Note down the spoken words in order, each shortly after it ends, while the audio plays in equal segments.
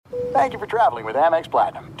Thank you for traveling with Amex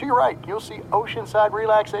Platinum. To your right, you'll see oceanside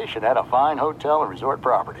relaxation at a fine hotel and resort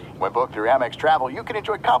property. When booked through Amex Travel, you can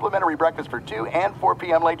enjoy complimentary breakfast for 2 and 4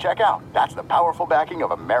 p.m. late checkout. That's the powerful backing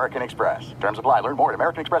of American Express. Terms apply. Learn more at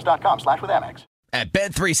americanexpress.com/withAmex. At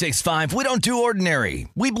Bet365, we don't do ordinary.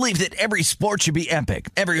 We believe that every sport should be epic.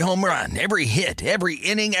 Every home run, every hit, every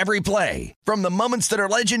inning, every play. From the moments that are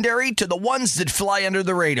legendary to the ones that fly under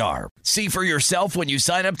the radar. See for yourself when you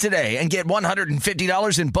sign up today and get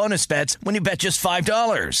 $150 in bonus bets when you bet just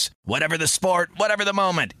 $5. Whatever the sport, whatever the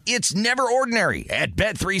moment, it's never ordinary at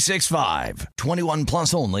Bet365. 21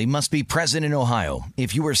 plus only. Must be present in Ohio.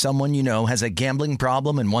 If you or someone you know has a gambling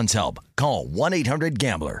problem and wants help, call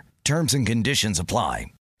 1-800-GAMBLER. Terms and conditions apply.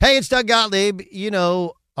 Hey, it's Doug Gottlieb. You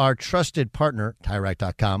know, our trusted partner,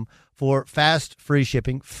 TireRack.com, for fast, free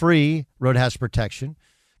shipping, free road hazard protection,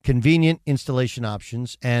 convenient installation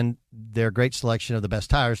options, and their great selection of the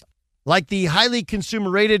best tires, like the highly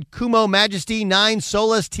consumer-rated Kumo Majesty 9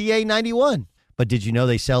 Solus TA91. But did you know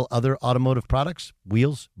they sell other automotive products?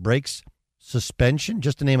 Wheels, brakes, suspension,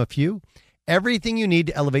 just to name a few. Everything you need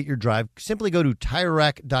to elevate your drive. Simply go to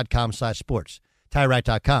TireRack.com/sports.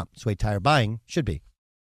 TireRack.com. It's the way tire buying should be.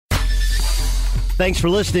 Thanks for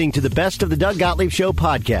listening to the Best of the Doug Gottlieb Show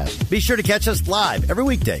podcast. Be sure to catch us live every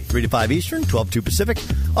weekday, 3 to 5 Eastern, 12 to 2 Pacific,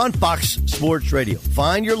 on Fox Sports Radio.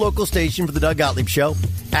 Find your local station for the Doug Gottlieb Show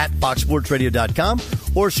at foxsportsradio.com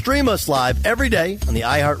or stream us live every day on the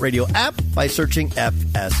iHeartRadio app by searching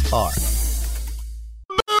FSR.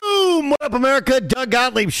 Boom! What up, America? Doug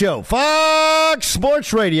Gottlieb Show, Fox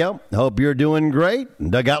Sports Radio. Hope you're doing great.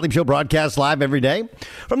 Doug Gottlieb Show broadcasts live every day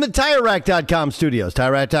from the TireRack.com studios.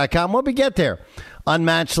 TireRack.com, what we get there?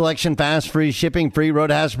 Unmatched selection, fast, free shipping, free road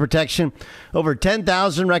hazard protection. Over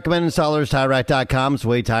 10,000 recommended installers. TireRack.com is the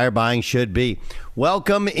way tire buying should be.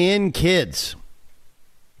 Welcome in, kids.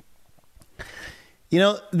 You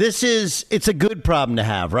know, it's a good problem to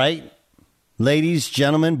have, right? Ladies,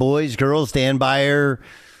 gentlemen, boys, girls, Dan Byer,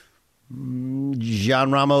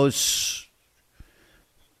 John Ramos,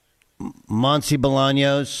 Monty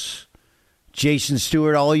Bolaños, Jason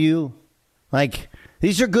Stewart, all you. Like,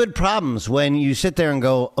 these are good problems when you sit there and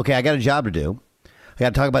go, okay, I got a job to do. I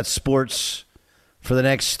got to talk about sports for the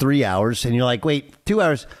next 3 hours. And you're like, wait, 2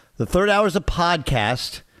 hours. The third hour is a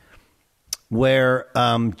podcast where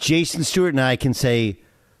Jason Stewart and I can say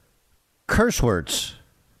curse words.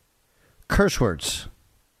 Curse words.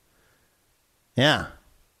 Yeah.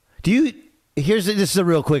 This is a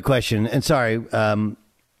real quick question. And sorry, we're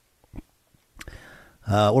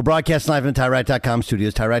broadcasting live from the TireRack.com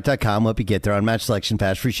studios. TireRack.com, help you get there. Unmatched selection,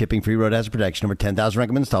 fast, free shipping, free road hazard protection. Over 10,000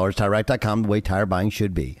 recommended installers. TireRack.com, the way tire buying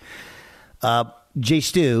should be. Jay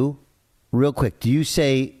Stu, real quick, do you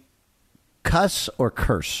say cuss or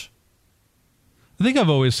curse? I think I've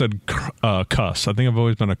always said cuss. I think I've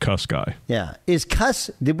always been a cuss guy. Yeah. Is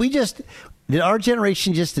cuss, did our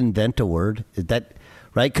generation just invent a word? Is that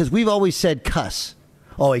right? Because we've always said cuss.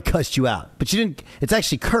 Oh, he cussed you out. But you didn't, it's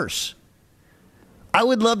actually curse. I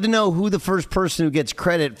would love to know who the first person who gets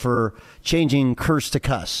credit for changing curse to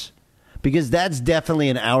cuss. Because that's definitely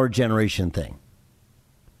an our generation thing.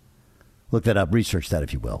 Look that up. Research that,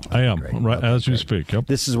 if you will. I am, right, okay, as you speak. Yep.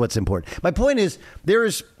 This is what's important. My point is,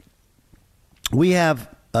 we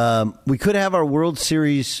could have our World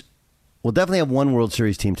Series. We'll definitely have one World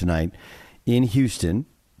Series team tonight in Houston.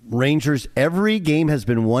 Rangers, every game has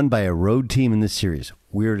been won by a road team in this series.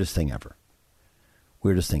 Weirdest thing ever.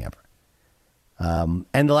 And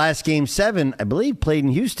the last game 7, I believe, played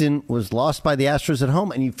in Houston, was lost by the Astros at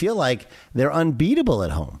home. And you feel like they're unbeatable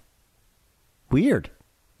at home. Weird.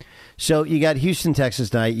 So you got Houston, Texas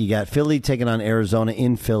tonight. You got Philly taking on Arizona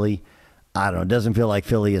in Philly. I don't know. It doesn't feel like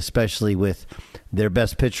Philly, especially with their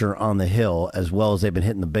best pitcher on the hill, as well as they've been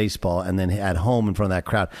hitting the baseball, and then at home in front of that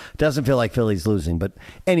crowd. Doesn't feel like Philly's losing. But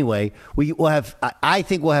anyway, I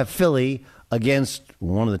think we'll have Philly against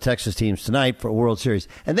one of the Texas teams tonight for a World Series.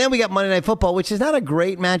 And then we got Monday Night Football, which is not a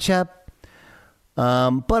great matchup.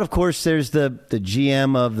 But, of course, there's the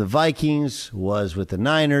GM of the Vikings was with the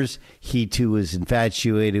Niners. He, too, was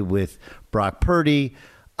infatuated with Brock Purdy.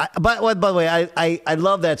 By the way, I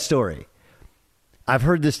love that story. I've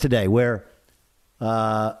heard this today where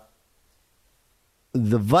the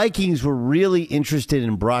Vikings were really interested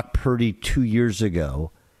in Brock Purdy 2 years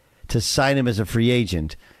ago to sign him as a free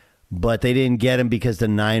agent, but they didn't get him because the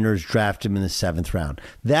Niners drafted him in the 7th round.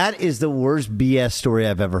 That is the worst BS story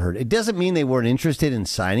I've ever heard. It doesn't mean they weren't interested in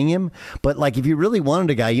signing him, but like if you really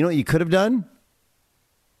wanted a guy, you know what you could have done?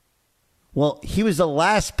 Well, he was the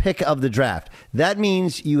last pick of the draft. That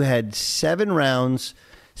means you had 7 rounds,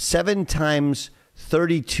 7 times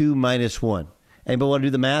 32 minus 1. Anybody want to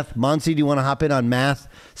do the math? Monty, do you want to hop in on math?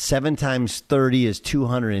 7 times 30 is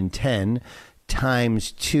 210.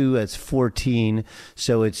 Times 2, that's 14.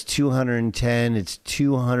 So it's 210. It's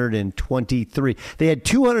 223. They had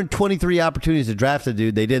 223 opportunities to draft the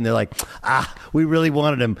dude. They didn't. They're like, we really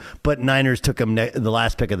wanted him, but Niners took him the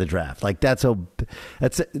last pick of the draft. Like that's one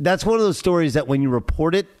of those stories that when you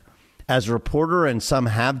report it as a reporter, and some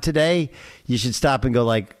have today, you should stop and go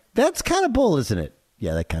like, that's kind of bull, isn't it?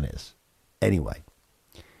 Yeah, that kind of is. Anyway,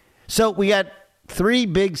 so we got three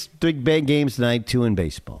big games tonight, 2 in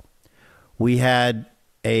baseball. We had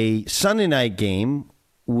a Sunday night game,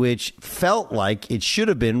 which felt like it should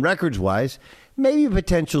have been, records-wise, maybe a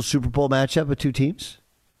potential Super Bowl matchup of 2 teams.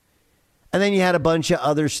 And then you had a bunch of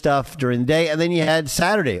other stuff during the day. And then you had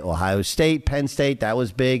Saturday, Ohio State, Penn State, that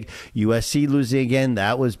was big. USC losing again,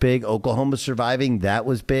 that was big. Oklahoma surviving, that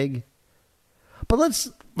was big. But let's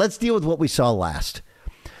deal with what we saw last.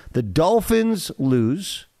 The Dolphins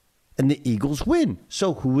lose, and the Eagles win.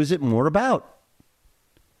 So who is it more about?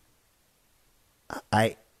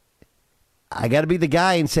 I got to be the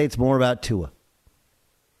guy and say it's more about Tua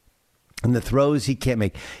and the throws he can't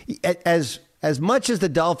make. As much as the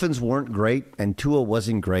Dolphins weren't great and Tua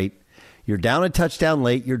wasn't great, you're down a touchdown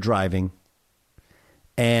late, you're driving,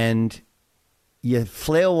 and you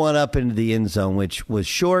flail one up into the end zone, which was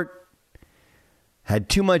short, had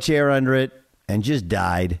too much air under it, and just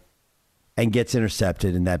died and gets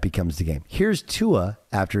intercepted, and that becomes the game. Here's Tua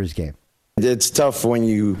after his game. It's tough when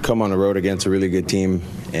you come on the road against a really good team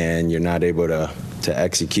and you're not able to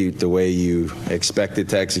execute the way you expected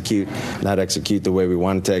to execute, not execute the way we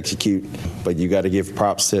wanted to execute. But you got to give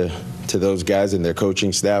props to those guys and their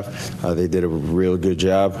coaching staff. They did a real good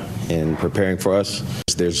job in preparing for us.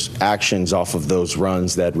 There's actions off of those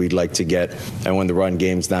runs that we'd like to get. And when the run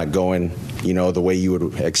game's not going, the way you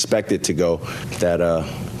would expect it to go, that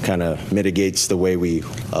kind of mitigates the way we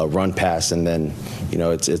run pass. And then,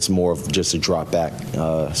 it's more of just a drop back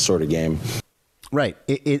sort of game. Right.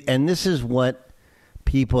 And this is what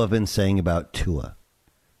people have been saying about Tua.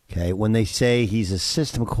 Okay, when they say he's a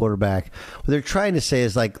system quarterback, what they're trying to say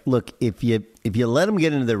is like, look, if you let him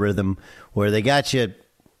get into the rhythm where they got you,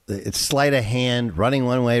 it's sleight of hand, running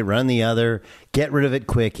one way, run the other, get rid of it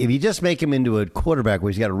quick. If you just make him into a quarterback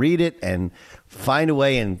where he's got to read it and find a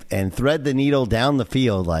way and thread the needle down the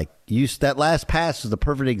field, like that last pass is the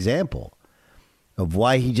perfect example of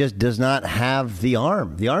why he just does not have the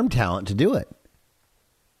arm talent to do it.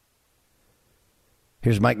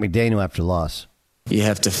 Here's Mike McDaniel after loss. You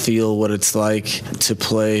have to feel what it's like to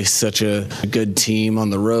play such a good team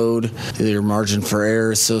on the road. Your margin for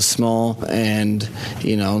error is so small, and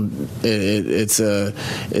it's an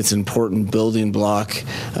important building block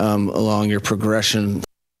along your progression.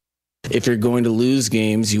 If you're going to lose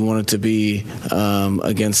games, you want it to be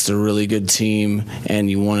against a really good team,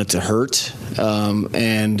 and you want it to hurt.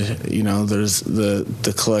 There's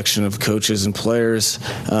the collection of coaches and players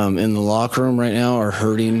in the locker room right now are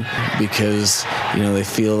hurting because they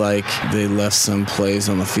feel like they left some plays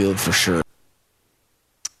on the field for sure.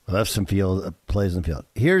 Left some plays on the field.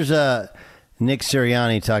 Here's Nick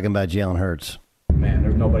Sirianni talking about Jalen Hurts. Man,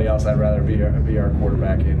 there's nobody else I'd rather be our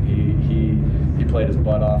quarterback, and he played his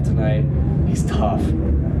butt off tonight. He's tough.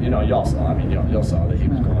 Y'all saw that he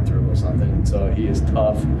was going through a little something. So he is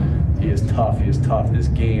tough. He is tough. He is tough. This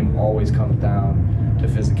game always comes down to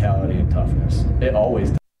physicality and toughness. It always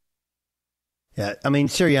does. Yeah,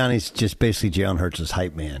 Sirianni's just basically Jalen Hurts'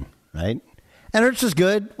 hype man, right? And Hurts was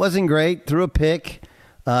good, wasn't great, threw a pick.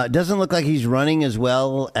 Doesn't look like he's running as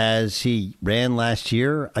well as he ran last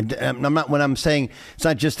year. When I'm saying it's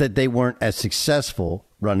not just that they weren't as successful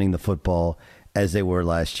running the football as they were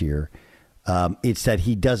last year. It's that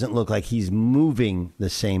he doesn't look like he's moving the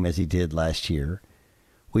same as he did last year,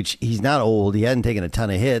 which he's not old. He hadn't taken a ton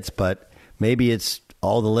of hits, but maybe it's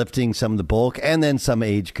all the lifting, some of the bulk, and then some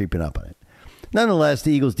age creeping up on it. Nonetheless,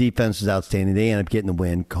 the Eagles' defense was outstanding. They ended up getting the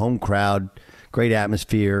win. Home crowd, great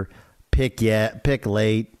atmosphere, pick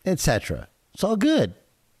late, etc. It's all good.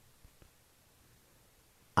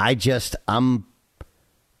 I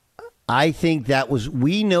think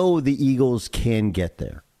we know the Eagles can get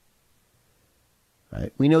there.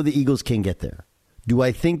 Right? We know the Eagles can get there. Do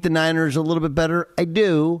I think the Niners are a little bit better? I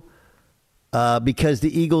do, because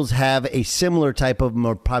the Eagles have a similar type of,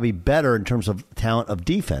 or probably better in terms of talent of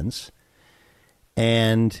defense,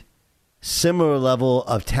 and similar level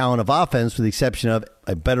of talent of offense with the exception of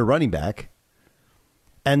a better running back.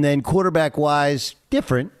 And then quarterback-wise,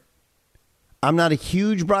 different. I'm not a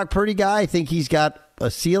huge Brock Purdy guy. I think he's got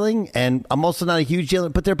a ceiling, and I'm also not a huge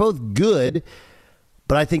Jalen, but they're both good.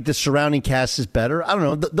 But I think the surrounding cast is better. I don't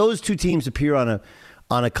know. Those two teams appear on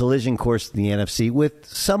on a collision course in the NFC with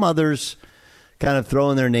some others kind of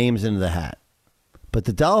throwing their names into the hat. But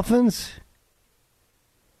the Dolphins,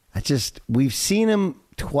 we've seen them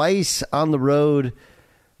twice on the road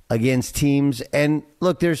against teams. And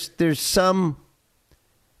look, there's something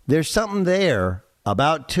there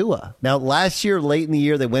about Tua. Now, last year, late in the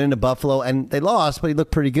year, they went into Buffalo and they lost, but he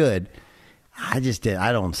looked pretty good. I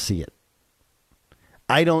don't see it.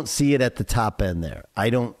 I don't see it at the top end there. I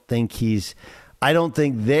don't think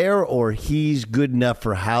there or he's good enough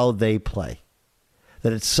for how they play.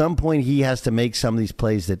 That at some point he has to make some of these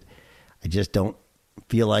plays that I just don't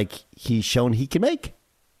feel like he's shown he can make.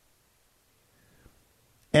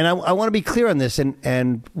 And I want to be clear on this,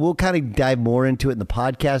 and we'll kind of dive more into it in the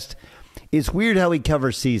podcast. It's weird how he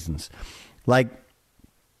covers seasons. Like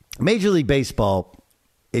Major League Baseball,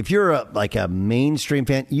 if you're a mainstream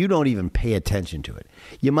fan, you don't even pay attention to it.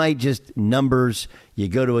 You might just numbers, you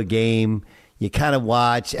go to a game, you kind of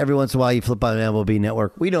watch. Every once in a while you flip on an MLB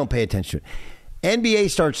network. We don't pay attention to it. NBA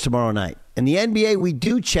starts tomorrow night. And the NBA, we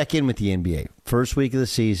do check in with the NBA. First week of the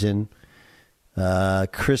season,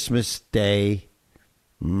 Christmas Day,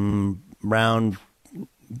 around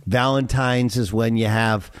Valentine's is when you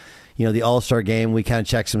have, the All-Star game. We kind of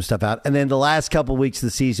check some stuff out. And then the last couple of weeks of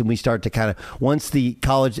the season, we start to kind of, once the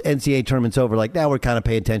college NCAA tournament's over, like now we're kind of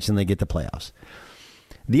paying attention, they get the playoffs.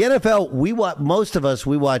 The NFL, we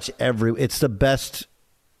watch it's the best.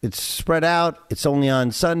 It's spread out. It's only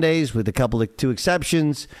on Sundays with two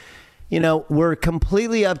exceptions. We're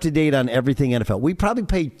completely up to date on everything NFL. We probably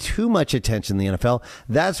pay too much attention to the NFL.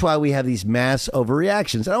 That's why we have these mass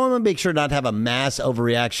overreactions. I want to make sure not to have a mass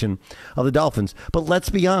overreaction of the Dolphins. But let's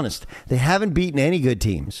be honest. They haven't beaten any good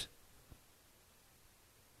teams.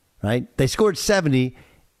 Right? They scored 70.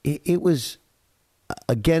 It was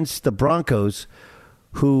against the Broncos,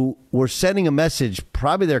 who were sending a message,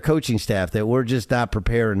 probably their coaching staff, that we're just not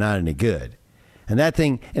prepared or not any good. And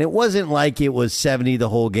it wasn't like it was 70 the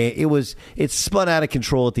whole game. It spun out of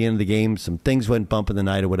control at the end of the game. Some things went bump in the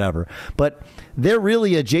night or whatever. But they're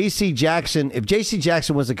really a J.C. Jackson. If J.C.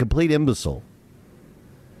 Jackson was a complete imbecile,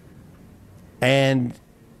 and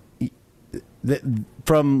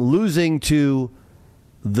from losing to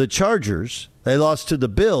the Chargers, they lost to the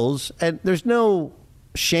Bills, and there's no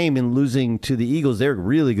shame in losing to the Eagles. They're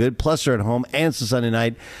really good. Plus, they're at home, and it's a Sunday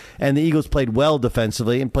night. And the Eagles played well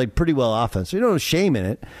defensively and played pretty well offensively. No shame in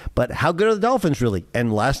it. But how good are the Dolphins really?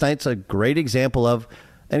 And last night's a great example of,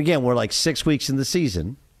 and again, we're like 6 weeks in the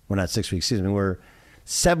season. We're not 6 weeks season. We're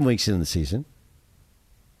 7 weeks in the season.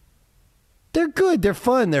 They're good. They're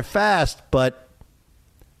fun. They're fast. But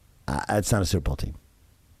it's not a Super Bowl team.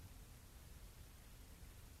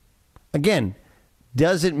 Again,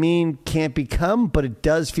 doesn't mean can't become, but it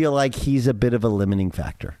does feel like he's a bit of a limiting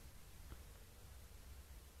factor.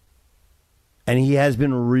 And he has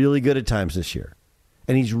been really good at times this year.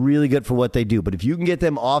 And he's really good for what they do. But if you can get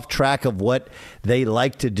them off track of what they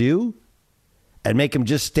like to do and make them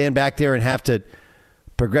just stand back there and have to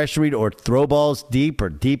progression read or throw balls deep or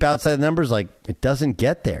deep outside the numbers, like it doesn't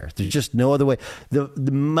get there. There's just no other way. The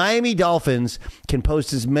Miami Dolphins can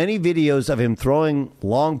post as many videos of him throwing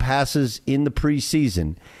long passes in the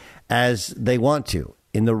preseason as they want to.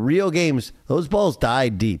 In the real games, those balls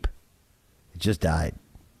died deep. It just died.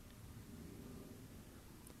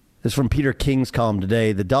 This is from Peter King's column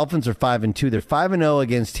today. The Dolphins are 5-2. They're 5-0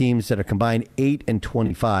 against teams that are combined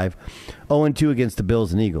 8-25, 0-2 against the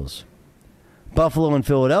Bills and Eagles. Buffalo and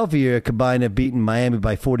Philadelphia combined have beaten Miami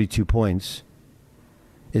by 42 points.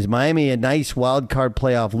 Is Miami a nice wild card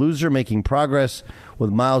playoff loser making progress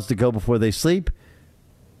with miles to go before they sleep?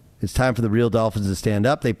 It's time for the real Dolphins to stand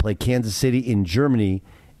up. They play Kansas City in Germany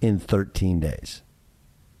in 13 days.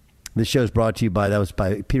 This show is brought to you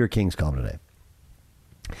by Peter King's column today.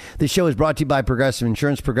 This show is brought to you by Progressive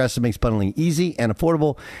Insurance. Progressive makes bundling easy and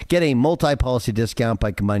affordable. Get a multi-policy discount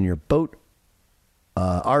by combining your boat,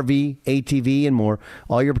 RV, ATV, and more.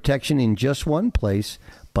 All your protection in just one place.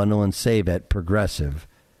 Bundle and save at Progressive.com.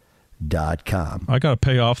 I got to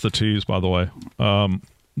pay off the T's, by the way.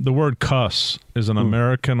 The word cuss is an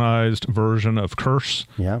Americanized version of curse.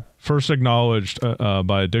 Yeah. First acknowledged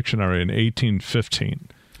by a dictionary in 1815.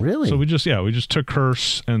 Really? So we just took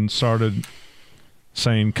curse and started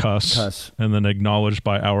saying cuss. And then acknowledged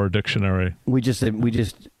by our dictionary. We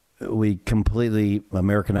completely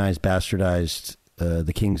Americanized, bastardized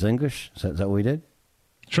the King's English. Is that what we did?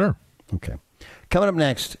 Sure. Okay. Coming up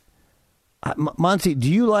next, Monty, do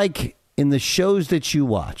you like, in the shows that you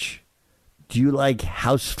watch, do you like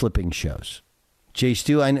house flipping shows? Jay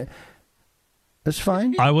Stu, I know. That's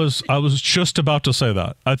fine. I was just about to say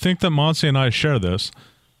that. I think that Monty and I share this.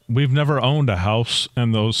 We've never owned a house,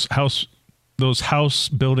 and those those house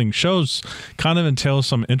building shows kind of entail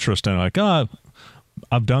some interest in it. Like,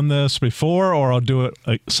 I've done this before, or I'll do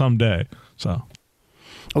it someday. So,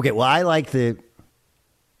 okay. Well, I like the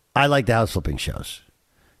house flipping shows.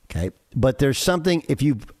 Okay, but there's something if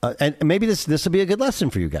you and maybe this will be a good lesson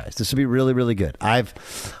for you guys. This will be really, really good. I've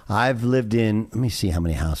lived in. Let me see how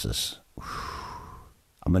many houses.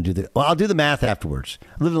 I'm gonna do I'll do the math afterwards.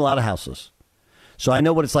 I lived in a lot of houses, so I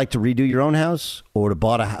know what it's like to redo your own house or to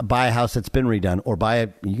buy a house that's been redone, or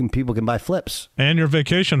people can buy flips. And your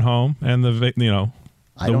vacation home and the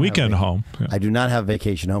weekend home. Yeah. I do not have a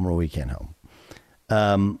vacation home or a weekend home.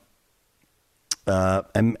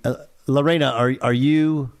 And Lorena, are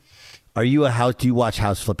you a house? Do you watch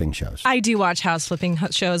house flipping shows? I do watch house flipping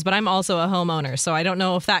shows, but I'm also a homeowner, so I don't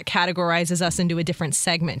know if that categorizes us into a different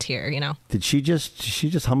segment here. Did she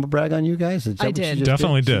just humble brag on you guys? I did.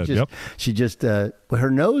 Definitely did. Yep. She just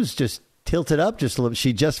her nose just tilted up just a little.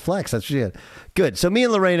 She just flexed. That's what she did. Good. So me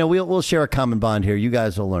and Lorena, we'll share a common bond here. You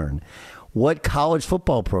guys will learn. What college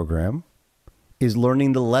football program is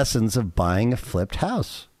learning the lessons of buying a flipped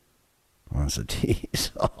house? Oh, that's a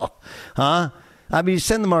tease. Huh? I mean,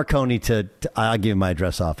 send the Marconi to I'll give you my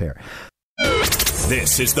address off air.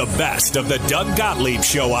 This is the best of the Doug Gottlieb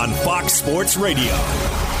Show on Fox Sports Radio.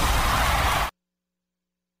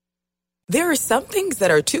 There are some things that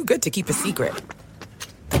are too good to keep a secret.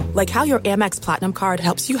 Like how your Amex Platinum card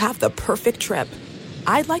helps you have the perfect trip.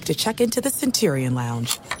 I'd like to check into the Centurion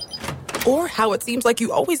Lounge. Or how it seems like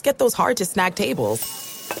you always get those hard-to-snag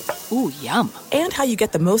tables. Ooh, yum. And how you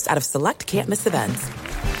get the most out of select can't-miss events.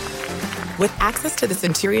 With access to the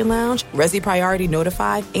Centurion Lounge, Resi Priority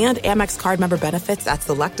Notified, and Amex card member benefits at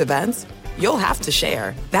select events, you'll have to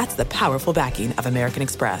share. That's the powerful backing of American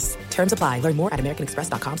Express. Terms apply. Learn more at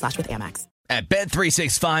americanexpress.com/withAmex. At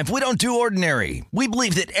Bet365, we don't do ordinary. We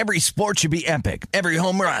believe that every sport should be epic. Every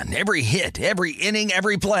home run, every hit, every inning,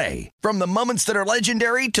 every play. From the moments that are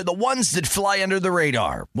legendary to the ones that fly under the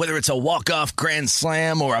radar. Whether it's a walk-off grand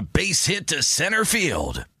slam or a base hit to center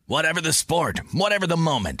field. Whatever the sport, whatever the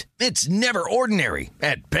moment, it's never ordinary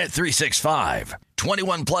at Bet365.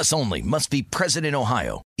 21 plus only. Must be present in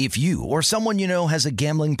Ohio. If you or someone you know has a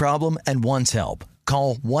gambling problem and wants help,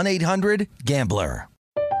 call 1-800-GAMBLER.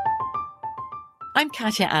 I'm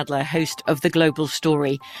Katya Adler, host of The Global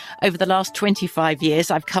Story. Over the last 25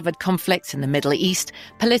 years, I've covered conflicts in the Middle East,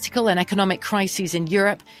 political and economic crises in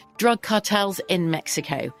Europe, drug cartels in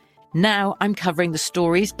Mexico. Now I'm covering the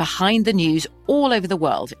stories behind the news all over the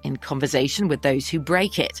world in conversation with those who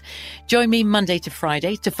break it. Join me Monday to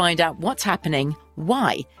Friday to find out what's happening,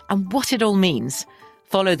 why, and what it all means.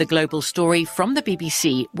 Follow The Global Story from the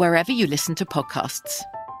BBC wherever you listen to podcasts.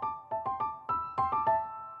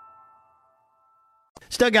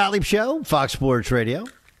 It's Doug Gottlieb Show, Fox Sports Radio.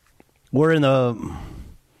 We're in the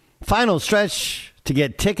final stretch to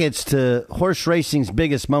get tickets to horse racing's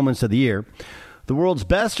biggest moments of the year. The world's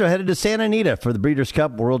best are headed to Santa Anita for the Breeders'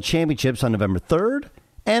 Cup World Championships on November 3rd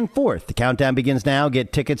and 4th. The countdown begins now.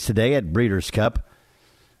 Get tickets today at breederscup.com.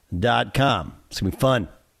 It's going to be fun.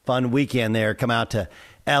 Fun weekend there. Come out to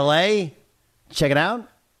L.A. Check it out.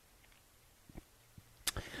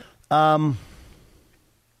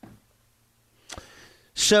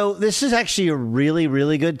 So this is actually a really,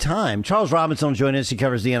 really good time. Charles Robinson will join us. He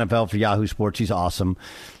covers the NFL for Yahoo Sports. He's awesome.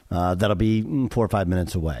 That'll be 4 or 5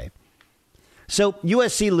 minutes away. So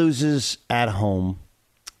USC loses at home.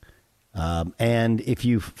 And if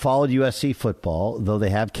you followed USC football, though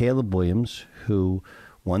they have Caleb Williams, who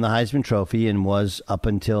won the Heisman Trophy and was up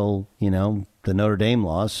until, the Notre Dame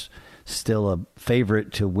loss, still a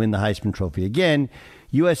favorite to win the Heisman Trophy again.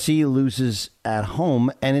 USC loses at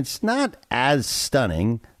home, and it's not as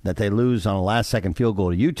stunning that they lose on a last-second field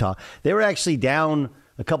goal to Utah. They were actually down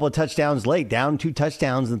a couple of touchdowns late, down 2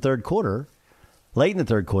 touchdowns in the third quarter. Late in the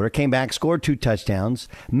third quarter, came back, scored 2 touchdowns.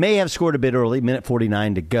 May have scored a bit early, minute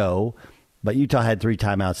 49 to go, but Utah had 3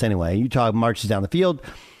 timeouts anyway. Utah marches down the field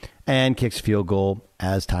and kicks a field goal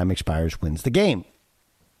as time expires, wins the game.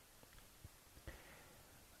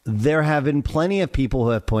 There have been plenty of people who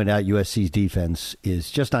have pointed out USC's defense is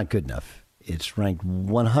just not good enough. It's ranked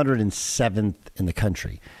 107th in the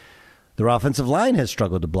country. Their offensive line has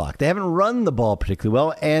struggled to block. They haven't run the ball particularly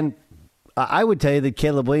well, and I would tell you that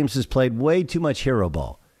Caleb Williams has played way too much hero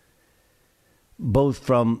ball, both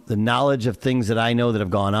from the knowledge of things that I know that have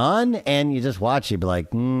gone on, and you just watch it, be like,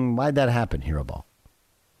 why'd that happen, hero ball?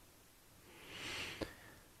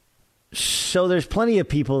 So there's plenty of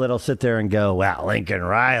people that'll sit there and go, well, Lincoln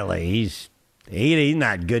Riley, he's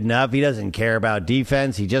not good enough. He doesn't care about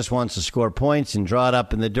defense. He just wants to score points and draw it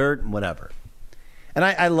up in the dirt and whatever. And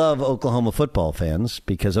I love Oklahoma football fans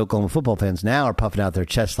because Oklahoma football fans now are puffing out their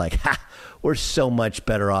chests like, ha, we're so much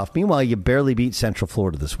better off. Meanwhile, you barely beat Central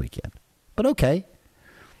Florida this weekend. But okay.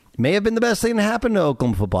 May have been the best thing to happen to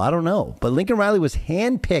Oklahoma football. I don't know. But Lincoln Riley was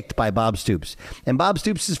handpicked by Bob Stoops. And Bob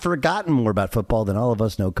Stoops has forgotten more about football than all of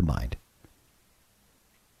us know combined.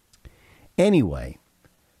 Anyway,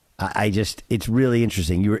 it's really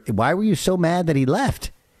interesting. Why were you so mad that he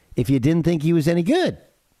left if you didn't think he was any good?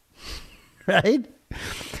 Right?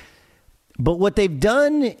 But what they've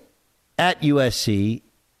done at USC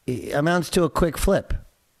amounts to a quick flip.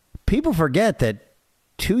 People forget that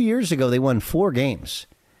 2 years ago they won 4 games.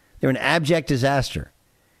 They're an abject disaster.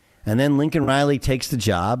 And then Lincoln Riley takes the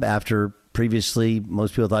job after previously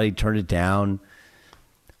most people thought he'd turned it down.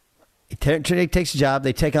 He takes the job.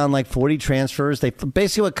 They take on like 40 transfers. They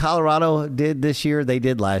basically what Colorado did this year, they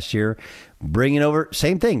did last year. Bring it over.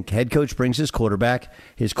 Same thing. Head coach brings his quarterback.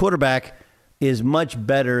 His quarterback is much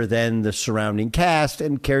better than the surrounding cast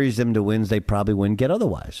and carries them to wins they probably wouldn't get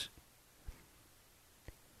otherwise.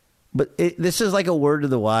 But this is like a word to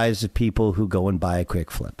the wise of people who go and buy a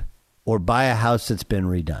quick flip or buy a house that's been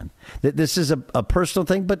redone. This is a personal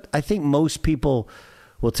thing, but I think most people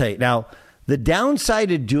will tell you. Now, the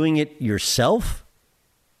downside of doing it yourself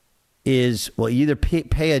is, well, you either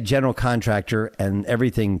pay a general contractor and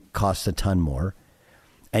everything costs a ton more,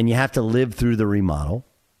 and you have to live through the remodel.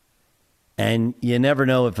 And you never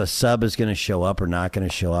know if a sub is going to show up or not going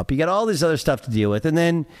to show up. You got all this other stuff to deal with. And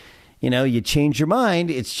then, you change your mind.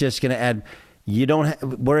 It's just going to add.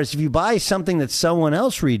 Whereas if you buy something that someone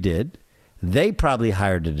else redid, they probably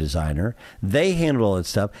hired a designer. They handled all that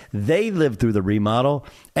stuff. They lived through the remodel.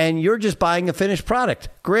 And you're just buying a finished product.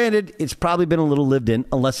 Granted, it's probably been a little lived in,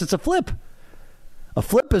 unless it's a flip. A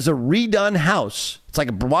flip is a redone house. It's like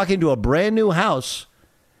walking into a brand new house.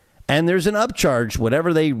 And there's an upcharge.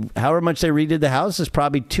 However much they redid the house is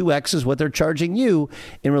probably 2x is what they're charging you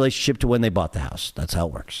in relationship to when they bought the house. That's how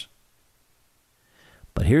it works.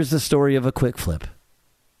 But here's the story of a quick flip.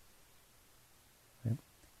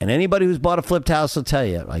 And anybody who's bought a flipped house will tell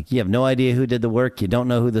you, like, you have no idea who did the work. You don't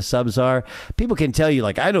know who the subs are. People can tell you,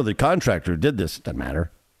 like, I know the contractor who did this. It doesn't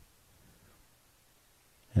matter.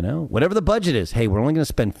 Whatever the budget is. Hey, we're only going to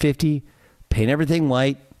spend $50, paint everything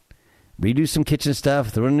white. Redo some kitchen stuff,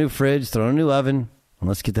 throw in a new fridge, throw in a new oven, and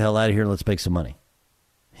let's get the hell out of here and let's make some money.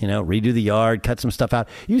 Redo the yard, cut some stuff out.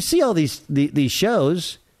 You see all these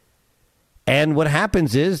shows, and what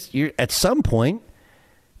happens is at some point,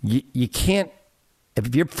 you can't,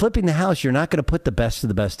 if you're flipping the house, you're not going to put the best of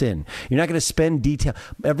the best in. You're not going to spend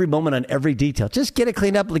every moment on every detail. Just get it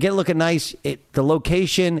cleaned up, get it looking nice. The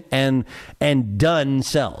location and done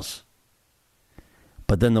sells.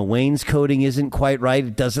 But then the wainscoting isn't quite right.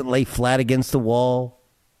 It doesn't lay flat against the wall.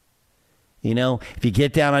 If you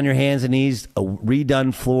get down on your hands and knees, a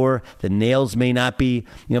redone floor, the nails may not be,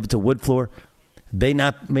 if it's a wood floor, might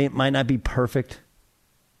not be perfect.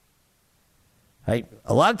 Right?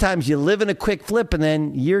 A lot of times you live in a quick flip and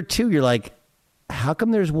then year 2, you're like, how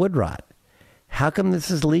come there's wood rot? How come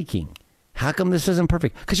this is leaking? How come this isn't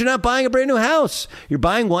perfect? Because you're not buying a brand new house. You're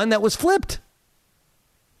buying one that was flipped.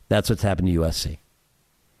 That's what's happened to USC.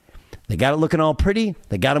 They got it looking all pretty.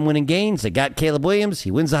 They got him winning games. They got Caleb Williams.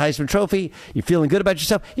 He wins the Heisman Trophy. You're feeling good about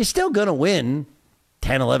yourself. You're still going to win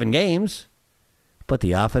 10, 11 games. But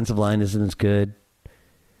the offensive line isn't as good.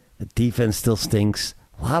 The defense still stinks.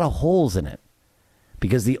 A lot of holes in it.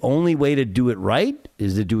 Because the only way to do it right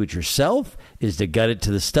is to do it yourself, is to gut it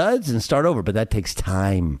to the studs and start over. But that takes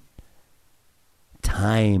time.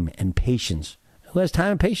 Time and patience. Who has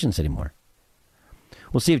time and patience anymore?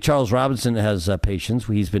 We'll see if Charles Robinson has patience.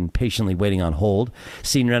 He's been patiently waiting on hold.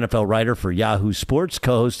 Senior NFL writer for Yahoo Sports,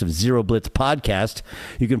 co-host of Zero Blitz podcast.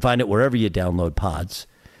 You can find it wherever you download pods.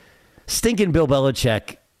 Stinking Bill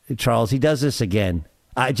Belichick, Charles, he does this again.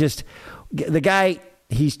 The guy,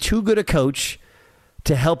 he's too good a coach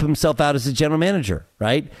to help himself out as a general manager,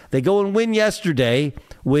 right? They go and win yesterday,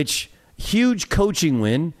 which huge coaching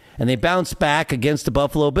win, and they bounce back against the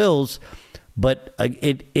Buffalo Bills. But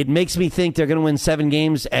it makes me think they're going to win 7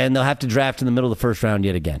 games and they'll have to draft in the middle of the first round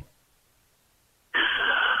yet again.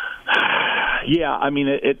 Yeah, I mean,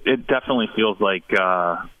 it definitely feels like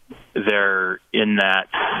they're in that,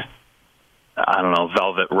 I don't know,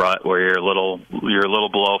 velvet rut where you're a little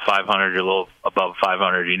below 500, you're a little above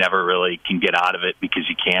 500. You never really can get out of it because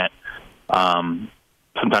you can't.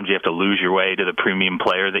 Sometimes you have to lose your way to the premium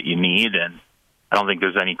player that you need, and I don't think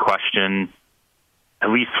there's any question. At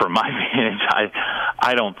least from my vantage,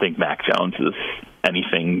 I don't think Mac Jones is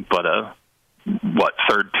anything but a,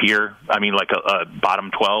 third tier? I mean, like a bottom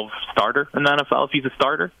 12 starter in the NFL if he's a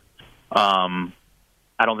starter.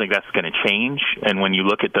 I I don't think that's going to change. And when you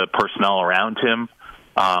look at the personnel around him,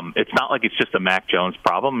 it's not like it's just a Mac Jones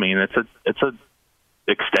problem. I mean, it's a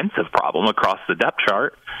extensive problem across the depth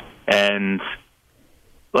chart. And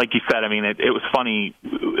like you said, I mean, it was funny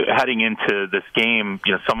heading into this game.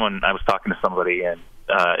 You know, I was talking to somebody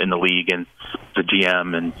in the league and the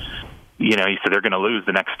GM, and he said they're going to lose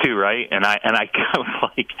the next two, right? And I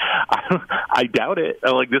was like, I doubt it.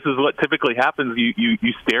 I'm like, this is what typically happens.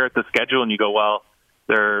 You stare at the schedule and you go, well,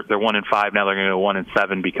 they're 1-5 now. They're going to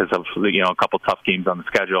go 1-7 because of a couple tough games on the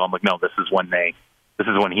schedule. I'm like, no, this is when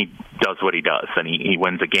he does what he does, and he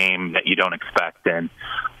wins a game that you don't expect, and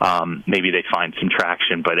maybe they find some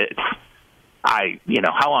traction. But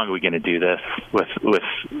how long are we going to do this with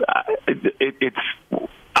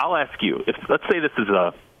I'll ask you, let's say this is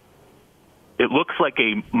it looks like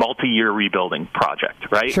a multi-year rebuilding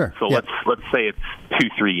project, right? Sure. So let's say it's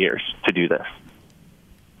 2-3 years to do this.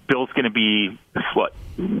 Bill's going to be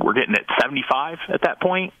we're getting at 75 at that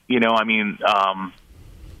point. You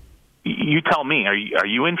tell me, are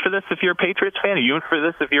you in for this if you're a Patriots fan? Are you in for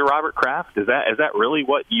this if you're Robert Kraft? Is that really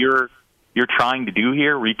what you're trying to do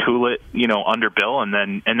here? Retool it, under Bill, and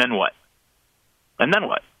then what? And then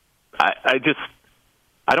what? I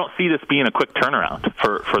don't see this being a quick turnaround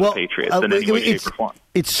for the Patriots in any way, shape, or form.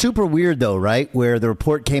 It's super weird, though, right? Where the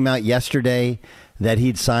report came out yesterday that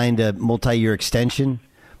he'd signed a multi-year extension.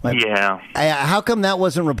 Yeah. How come that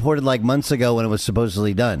wasn't reported like months ago when it was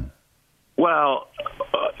supposedly done? Well,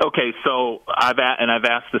 okay, so I've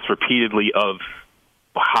asked this repeatedly of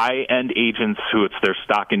high-end agents who it's their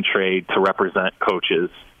stock in trade to represent coaches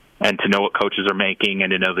and to know what coaches are making and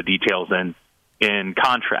to know the details in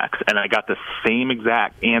contracts. And I got the same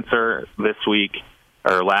exact answer this week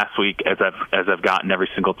or last week as I've gotten every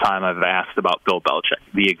single time I've asked about Bill Belichick.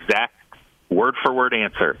 The exact word-for-word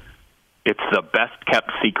answer: it's the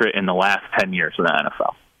best-kept secret in the last 10 years in the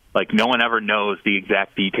NFL. Like, no one ever knows the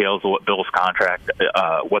exact details of what Bill's contract,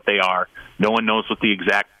 what they are. No one knows what the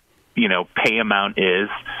exact, pay amount is.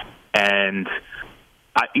 And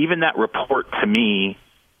even that report, to me,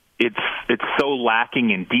 it's so lacking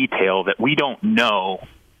in detail that we don't know.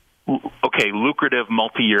 Okay, lucrative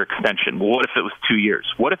multi-year extension. Well, what if it was 2 years?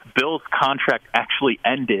 What if Bill's contract actually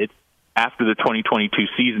ended after the 2022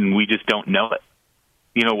 season? We just don't know it.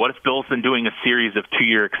 What if Bill's been doing a series of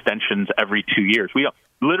 2-year extensions every 2 years?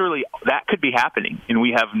 Literally, that could be happening, and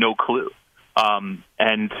we have no clue.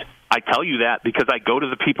 And I tell you that because I go to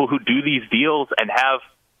the people who do these deals and have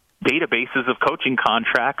databases of coaching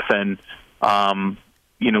contracts and,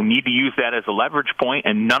 need to use that as a leverage point,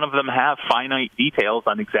 and none of them have finite details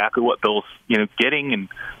on exactly what Bill's, getting and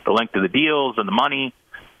the length of the deals and the money.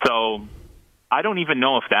 So I don't even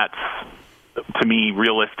know if that's, to me,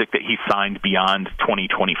 realistic that he signed beyond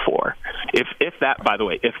 2024. If that, by the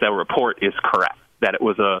way, if the report is correct, that it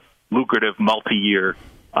was a lucrative multi-year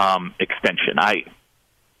extension, I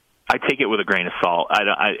take it with a grain of salt.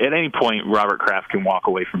 At any point, Robert Kraft can walk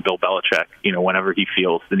away from Bill Belichick, whenever he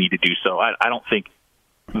feels the need to do so. I don't think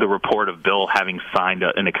the report of Bill having signed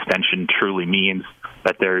an extension truly means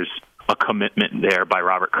that there's a commitment there by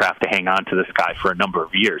Robert Kraft to hang on to this guy for a number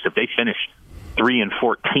of years. If they finish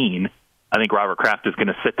 3-14, I think Robert Kraft is going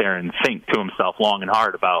to sit there and think to himself long and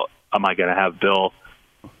hard about, am I going to have Bill,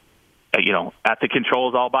 at the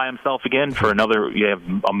controls all by himself again for another? You have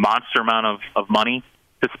a monster amount of money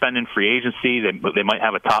to spend in free agency. They might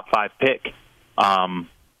have a top 5 pick.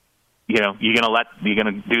 You're going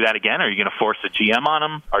to do that again? Are you going to force a GM on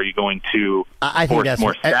him? Are you going to force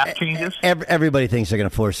more staff changes? Everybody thinks they're going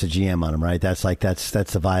to force a GM on him, right? That's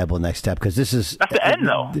a viable next step because that's the end,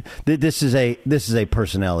 though. This is a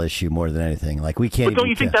personnel issue more than anything. Like we can't. But don't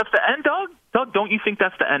you think that's the end, Doug? Doug, don't you think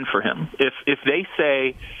that's the end for him? If they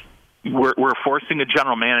say we're forcing a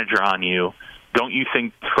general manager on you, don't you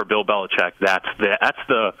think for Bill Belichick that's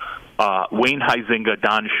the Wayne Huizenga,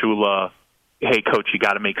 Don Shula? Hey, coach, you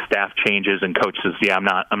got to make staff changes, and coach says, "Yeah, I'm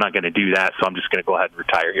not going to do that, so I'm just going to go ahead and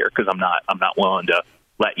retire here because I'm not willing to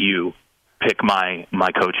let you pick my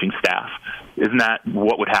coaching staff." Isn't that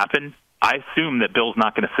what would happen? I assume that Bill's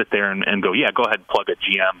not going to sit there and go, "Yeah, go ahead and plug a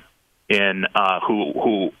GM in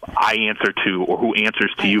who I answer to or who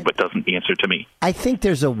answers to you but doesn't answer to me." I think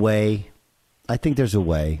there's a way.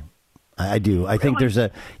 I do. I think there's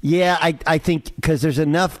I think because there's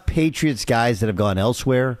enough Patriots guys that have gone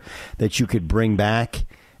elsewhere that you could bring back.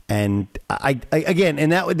 And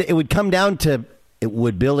it would come down to,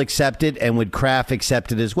 would Bill accept it and would Kraft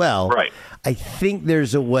accept it as well? Right. I think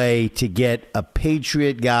there's a way to get a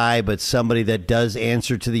Patriot guy, but somebody that does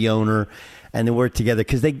answer to the owner and they work together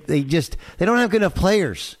because they don't have good enough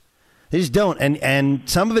players. They just don't. And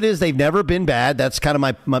some of it is they've never been bad. That's kind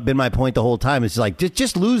of been my point the whole time. It's like,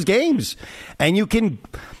 just lose games. And you can,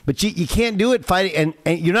 but you can't do it fighting.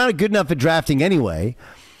 And you're not good enough at drafting anyway,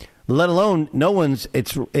 let alone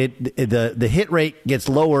the hit rate gets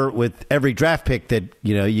lower with every draft pick that,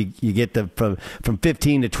 you get from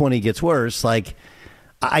 15 to 20 gets worse. Like,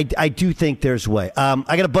 I do think there's a way.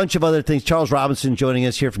 I got a bunch of other things. Charles Robinson joining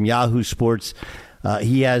us here from Yahoo Sports.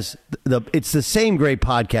 He has it's the same great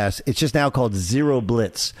podcast. It's just now called Zero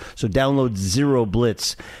Blitz. So download Zero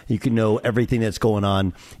Blitz. You can know everything that's going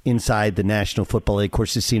on inside the National Football League. Of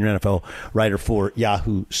course, he's senior NFL writer for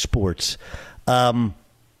Yahoo Sports.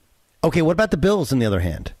 Okay, what about the Bills on the other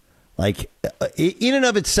hand? Like, in and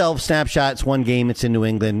of itself, snapshot, it's one game. It's in New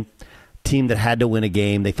England. Team that had to win a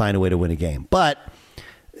game. They find a way to win a game. But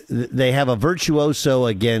they have a virtuoso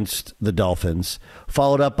against the Dolphins,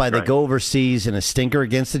 followed up by they go overseas in a stinker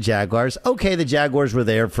against the Jaguars. Okay, the Jaguars were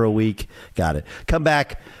there for a week. Got it. Come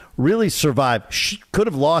back, really survive. Could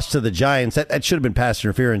have lost to the Giants. That should have been pass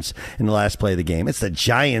interference in the last play of the game. It's the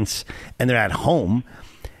Giants, and they're at home.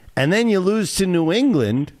 And then you lose to New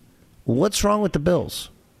England. What's wrong with the Bills?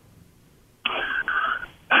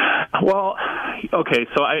 Well, okay,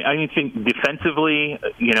 so I think defensively,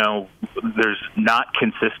 there's not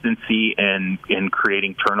consistency in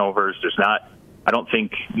creating turnovers. There's not, I don't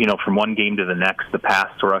think, from one game to the next, the pass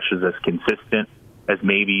rush is as consistent as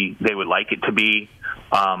maybe they would like it to be.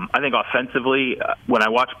 I think offensively, when I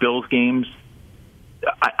watch Bills games,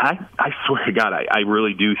 I swear to God, I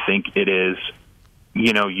really do think it is,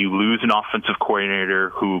 you lose an offensive coordinator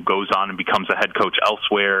who goes on and becomes a head coach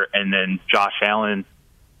elsewhere, and then Josh Allen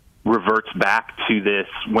reverts back to this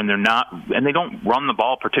when they're not, and they don't run the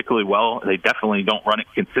ball particularly well. They definitely don't run it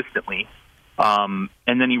consistently. And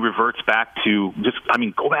then he reverts back to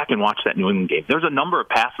go back and watch that New England game. There's a number of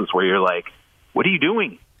passes where you're like, what are you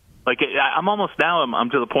doing? Like, I'm almost now, I'm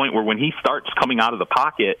to the point where when he starts coming out of the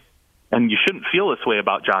pocket, and you shouldn't feel this way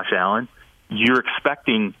about Josh Allen, you're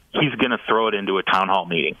expecting he's going to throw it into a town hall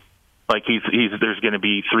meeting. Like there's going to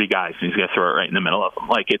be three guys, and he's going to throw it right in the middle of them.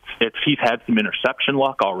 Like he's had some interception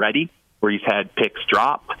luck already, where he's had picks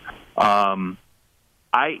dropped. I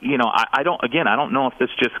don't know if this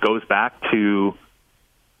just goes back to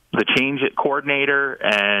the change at coordinator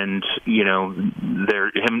and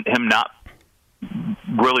him not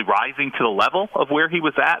really rising to the level of where he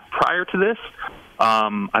was at prior to this.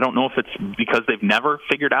 I don't know if it's because they've never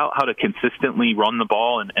figured out how to consistently run the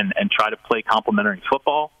ball and try to play complementary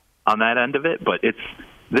football on that end of it, but it's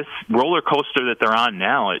this roller coaster that they're on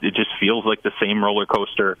now. It just feels like the same roller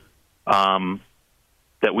coaster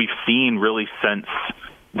that we've seen really since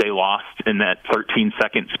they lost in that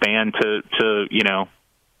 13-second span to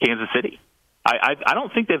Kansas City. I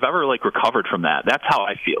don't think they've ever recovered from that. That's how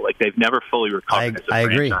I feel. Like they've never fully recovered as a I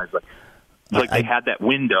agree. franchise. They had that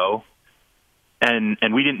window.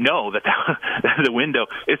 And we didn't know that the window.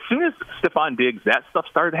 As soon as Stephon Diggs, that stuff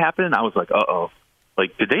started happening, I was like, uh-oh.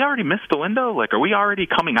 Like, did they already miss the window? Like, are we already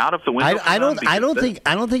coming out of the window? I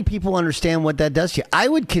don't think people understand what that does to you. I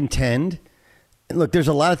would contend, look, there's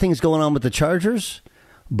a lot of things going on with the Chargers,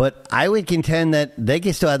 but I would contend that they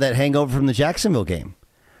can still have that hangover from the Jacksonville game,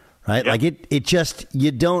 right? Yep. Like it just,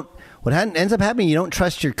 you don't. What ends up happening? You don't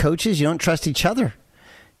trust your coaches. You don't trust each other.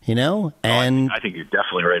 And I think you're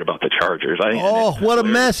definitely right about the Chargers. What a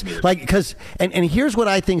mess! And here's what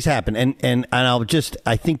I think's happened, and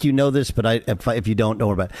I think you know this, but if you don't know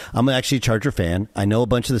about it, I'm actually a Charger fan. I know a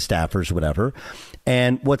bunch of the staffers, whatever.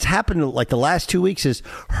 And what's happened the last 2 weeks is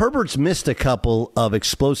Herbert's missed a couple of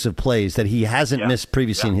explosive plays that he hasn't missed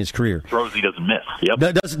previously in his career. Throws he doesn't miss.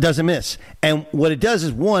 Yep. Doesn't miss. And what it does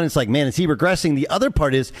is, one, it's like, man, is he regressing? The other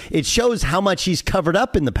part is it shows how much he's covered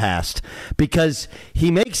up in the past because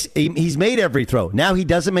he's made every throw. Now he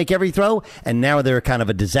doesn't make every throw, and now they're kind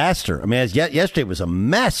of a disaster. I mean, yesterday was a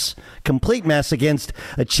mess, complete mess against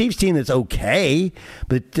a Chiefs team that's okay,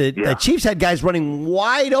 but the Chiefs had guys running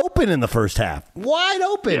wide open in the first half. Wide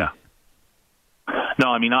open. Yeah. No,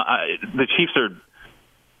 I mean, the Chiefs are.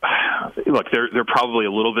 Look, they're probably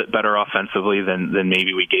a little bit better offensively than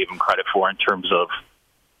maybe we gave them credit for in terms of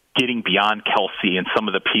getting beyond Kelsey and some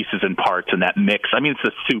of the pieces and parts in that mix. I mean, it's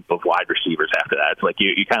a soup of wide receivers after that. It's like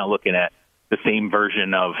you're kind of looking at the same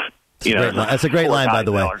version of. That's a great line, by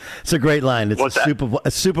the way. It's a great line. It's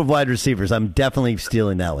a soup of wide receivers. I'm definitely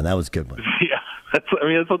stealing that one. That was a good one. Yeah.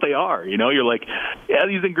 That's what they are. You're like,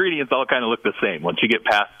 these ingredients all kind of look the same once you get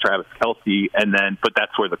past Travis Kelce, but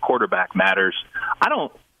that's where the quarterback matters.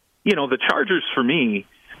 The Chargers, for me,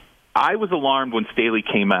 I was alarmed when Staley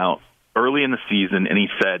came out early in the season and he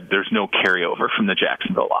said there's no carryover from the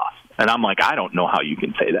Jacksonville loss. And I'm like, I don't know how you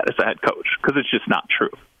can say that as a head coach because it's just not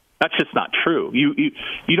true. That's just not true. You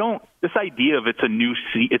don't. This idea of it's a new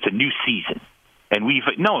season, and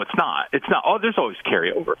it's not. It's not. Oh, there's always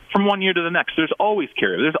carryover from one year to the next. There's always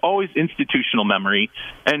carryover. There's always institutional memory,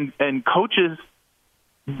 and coaches.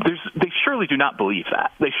 They surely do not believe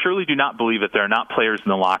that. They surely do not believe that there are not players in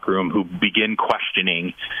the locker room who begin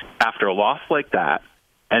questioning after a loss like that.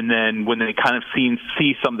 And then when they kind of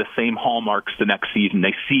see some of the same hallmarks the next season,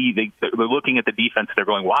 they're looking at the defense and they're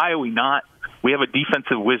going, why are we not? We have a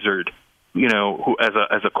defensive wizard, who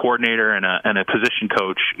as a coordinator and a position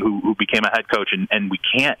coach who became a head coach, and we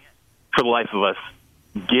can't, for the life of us,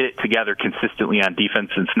 get it together consistently on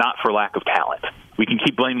defense. And it's not for lack of talent. We can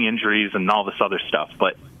keep blaming injuries and all this other stuff,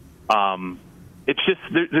 but it's just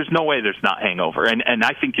there's no way there's not hangover. And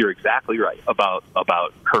I think you're exactly right about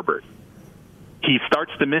Herbert. He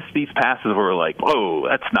starts to miss these passes where we're like, "Whoa,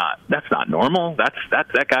 that's not normal. That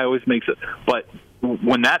guy always makes it." But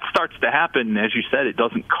when that starts to happen, as you said, it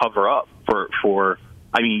doesn't cover up for.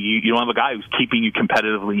 I mean, you don't have a guy who's keeping you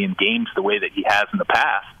competitively in games the way that he has in the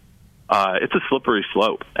past. It's a slippery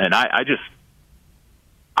slope, and I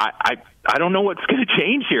don't know what's going to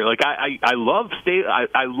change here. Like I love Staley.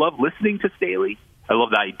 I love listening to Staley. I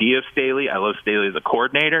love the idea of Staley. I love Staley as a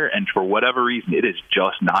coordinator, and for whatever reason, it is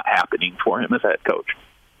just not happening for him as head coach.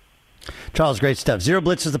 Charles, great stuff. Zero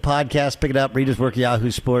Blitz is the podcast. Pick it up. Read his work at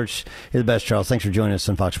Yahoo Sports. You're the best, Charles. Thanks for joining us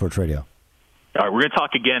on Fox Sports Radio. All right, we're going to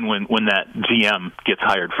talk again when that GM gets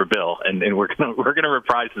hired for Bill, and we're going to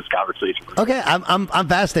reprise this conversation. Okay, I'm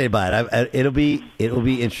fascinated by it. It'll be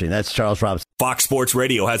interesting. That's Charles Robinson. Fox Sports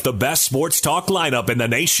Radio has the best sports talk lineup in the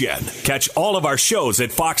nation. Catch all of our shows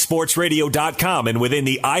at foxsportsradio.com and within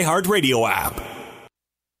the iHeartRadio app.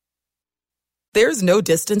 There's no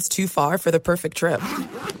distance too far for the perfect trip.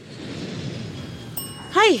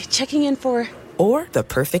 Hi, checking in for... Or the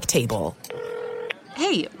perfect table.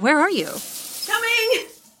 Hey, where are you? Coming!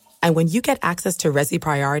 And when you get access to Resi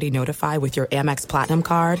Priority Notify with your Amex Platinum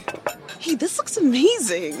card... Hey, this looks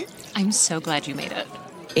amazing. I'm so glad you made it.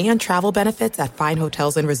 And travel benefits at fine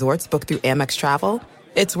hotels and resorts booked through Amex Travel,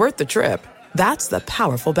 it's worth the trip. That's the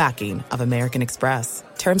powerful backing of American Express.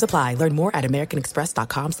 Terms apply. Learn more at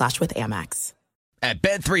americanexpress.com/withAmex. At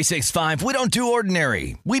Bet365, we don't do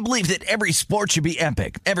ordinary. We believe that every sport should be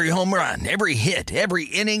epic. Every home run, every hit, every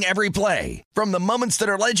inning, every play. From the moments that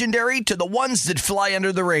are legendary to the ones that fly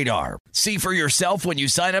under the radar. See for yourself when you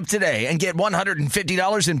sign up today and get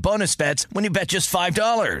 $150 in bonus bets when you bet just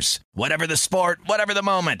 $5. Whatever the sport, whatever the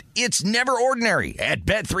moment, it's never ordinary at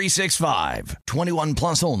Bet365. 21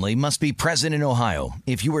 plus only. Must be present in Ohio.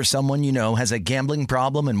 If you or someone you know has a gambling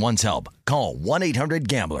problem and wants help, call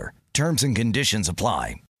 1-800-GAMBLER. Terms and conditions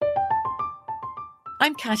apply.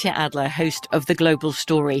 I'm Katya Adler, host of The Global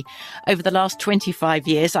Story. Over the last 25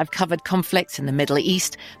 years, I've covered conflicts in the Middle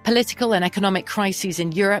East, political and economic crises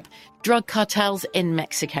in Europe, drug cartels in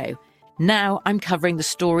Mexico. Now I'm covering the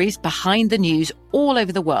stories behind the news all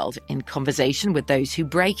over the world in conversation with those who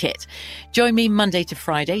break it. Join me Monday to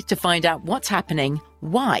Friday to find out what's happening,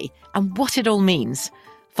 why, and what it all means.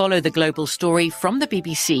 Follow The Global Story from the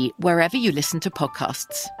BBC wherever you listen to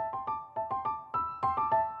podcasts.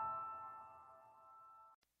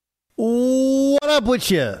 What up with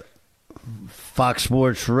you? Fox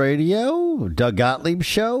Sports Radio, Doug Gottlieb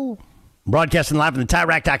Show. Broadcasting live from the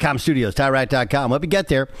TireRack.com studios, TireRack.com. Hope you get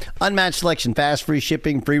there. Unmatched selection, fast, free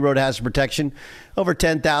shipping, free road hazard protection. Over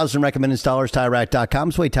 10,000 recommended installers, TireRack.com.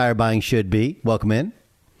 It's the way tire buying should be. Welcome in.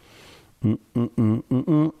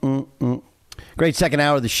 Great second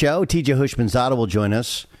hour of the show. TJ Hushmanzada will join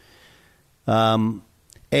us.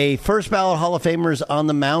 A first ballot Hall of Famer is on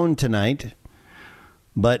the mound tonight,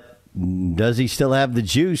 but does he still have the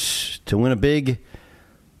juice to win a big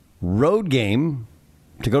road game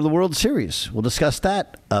to go to the World Series? We'll discuss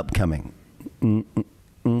that upcoming.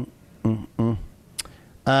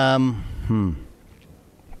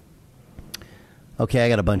 Okay, I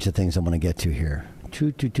got a bunch of things I want to get to here.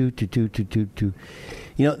 You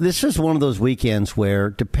know, this is one of those weekends where,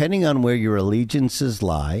 depending on where your allegiances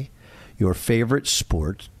lie, your favorite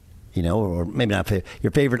sport, you know, or maybe not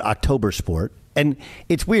your favorite October sport. And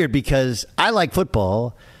it's weird because I like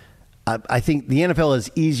football. I think the NFL is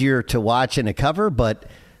easier to watch and to cover, but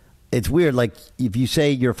it's weird. Like, if you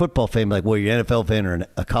say you're a football fan, like, well, you're an NFL fan or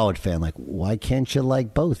a college fan, like, why can't you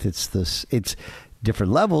like both? It's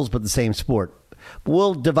different levels, but the same sport.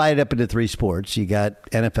 We'll divide it up into three sports. You got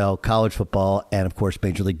NFL, college football, and, of course,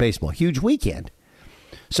 Major League Baseball. Huge weekend.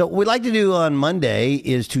 So what we'd like to do on Monday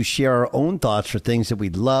is to share our own thoughts for things that we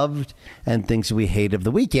loved and things that we hate of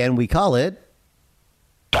the weekend. We call it...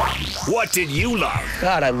 What did you love?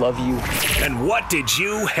 God, I love you. And what did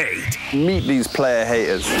you hate? Meet these player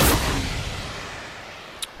haters.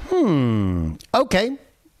 Okay.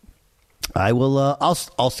 I will.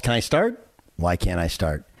 Can I start? Why can't I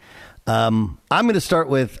start? I'm going to start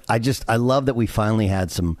with. I love that we finally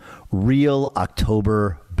had some real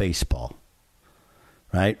October baseball.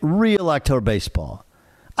 Right, real October baseball.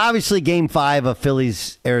 Obviously, Game 5 of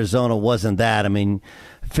Phillies Arizona wasn't that. I mean,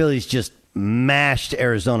 Phillies just mashed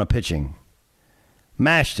Arizona pitching,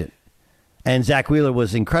 mashed it. And Zach Wheeler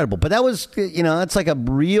was incredible. But that was, that's like a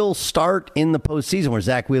real start in the postseason where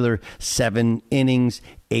Zach Wheeler, 7 innings,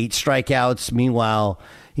 8 strikeouts. Meanwhile,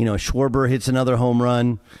 Schwarber hits another home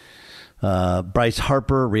run. Bryce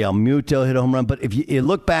Harper, Real Muto hit a home run. But if you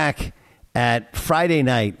look back at Friday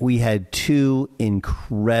night, we had 2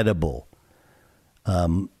 incredible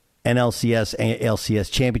NLCS and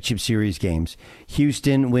LCS championship series games.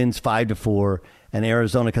 Houston wins 5-4. And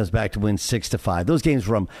Arizona comes back to win 6-5. Those games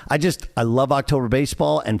were I love October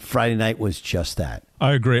baseball, and Friday night was just that.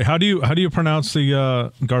 I agree. How do you pronounce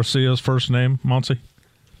the Garcia's first name, Monty?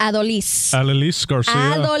 Adolis Garcia.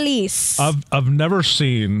 Adolis. I've never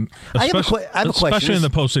seen, especially in the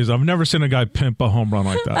postseason, I've never seen a guy pimp a home run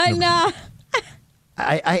like that. I know.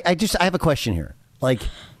 I have a question here. Like,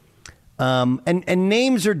 and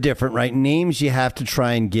names are different, right? Names you have to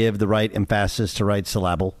try and give the right emphasis to right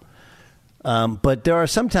syllable. But there are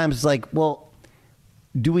sometimes like, well,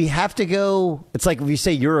 do we have to go? It's like if you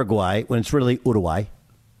say Uruguay when it's really Uruguay,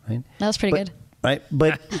 right? That was pretty good. Right.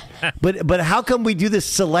 But how come we do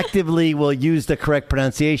this selectively? We'll use the correct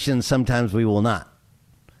pronunciation. Sometimes we will not.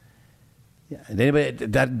 Yeah. Anybody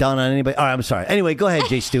that dawn on anybody? All right, I'm sorry. Anyway, go ahead,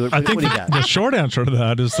 Jay Stewart. I think the short answer to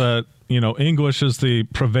that is that, English is the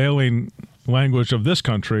prevailing language of this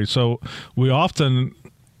country. So we often,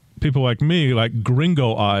 people like me, like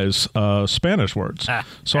gringo-eyes Spanish words.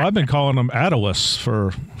 So I've been calling them Adolis for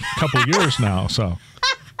a couple of years now. So,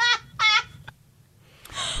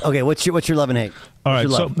 okay, what's your love and hate? All right,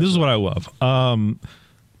 so this is what I love.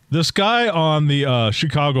 This guy on the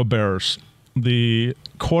Chicago Bears, the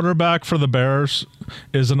quarterback for the Bears,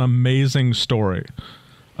 is an amazing story.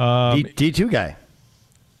 D2 guy.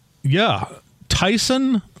 Yeah.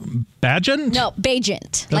 Tyson Bagent? No,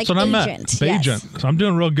 Bagent. That's what I meant. Bagent. Yes. So I'm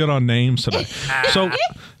doing real good on names today. So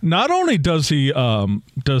not only does he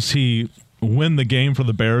win the game for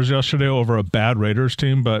the Bears yesterday over a bad Raiders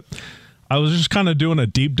team, but I was just kind of doing a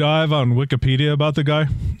deep dive on Wikipedia about the guy.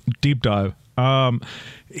 Deep dive.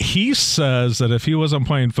 He says that if he wasn't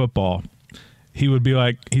playing football, he would be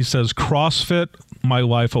like, he says, CrossFit my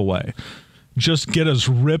life away. Just get as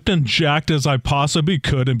ripped and jacked as I possibly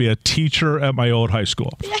could and be a teacher at my old high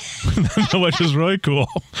school, which is really cool.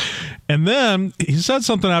 And then he said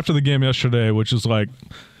something after the game yesterday, which is like,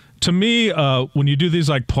 to me, when you do these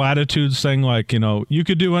like platitudes thing, like, you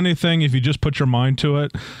could do anything if you just put your mind to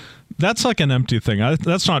it. That's like an empty thing.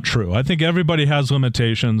 That's not true. I think everybody has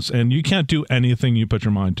limitations, and you can't do anything you put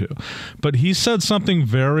your mind to. But he said something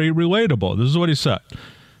very relatable. This is what he said.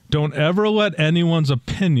 Don't ever let anyone's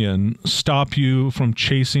opinion stop you from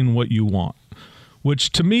chasing what you want,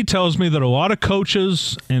 which to me tells me that a lot of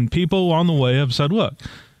coaches and people along the way have said, look,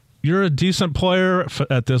 you're a decent player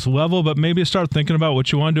at this level, but maybe start thinking about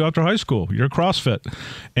what you want to do after high school. You're CrossFit.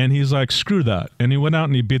 And he's like, screw that. And he went out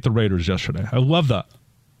and he beat the Raiders yesterday. I love that.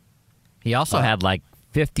 He also had like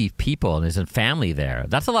 50 people in his family there.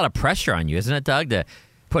 That's a lot of pressure on you, isn't it, Doug, to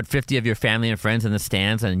put 50 of your family and friends in the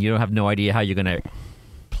stands and you don't have no idea how you're going to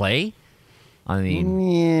play? I mean,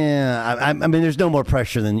 yeah. I mean, there's no more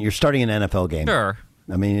pressure than you're starting an NFL game. Sure.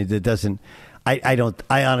 I mean, it doesn't. I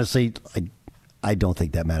honestly don't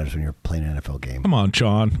think that matters when you're playing an NFL game. Come on,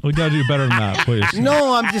 John. We got to do better than that, please.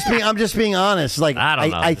 No, I'm just being honest. Like I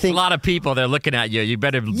don't know. I think a lot of people they're looking at you. You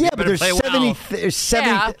better but there's play 70. well. There's 70.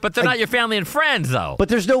 Yeah, but they're not your family and friends, though. But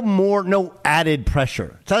there's no added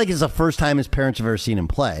pressure. It's not like it's the first time his parents have ever seen him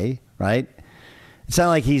play, right? It's not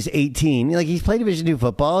like he's 18. Like he's played Division II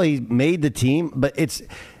football. He made the team, but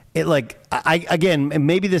again,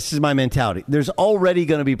 maybe this is my mentality. There's already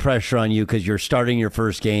going to be pressure on you because you're starting your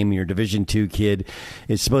first game. You're a Division II kid.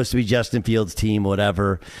 It's supposed to be Justin Fields' team,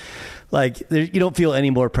 whatever. Like you don't feel any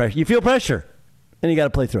more pressure. You feel pressure, and you got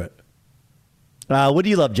to play through it. What do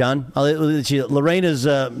you love, John? Lorena's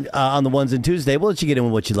on the ones and Tuesday. We'll let you get in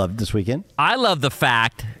with what you loved this weekend. I love the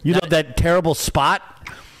fact you love that terrible spot.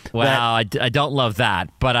 Well, I don't love that,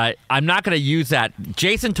 but I'm not going to use that.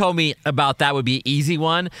 Jason told me about that would be an easy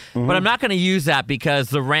one, but I'm not going to use that because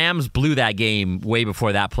the Rams blew that game way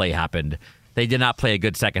before that play happened. They did not play a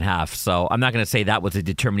good second half, so I'm not going to say that was a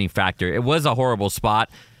determining factor. It was a horrible spot,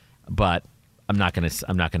 but I'm not going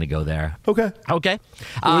to go there. Okay. What do you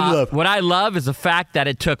love? What I love is the fact that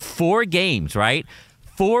it took 4 games, right?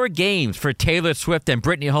 4 games for Taylor Swift and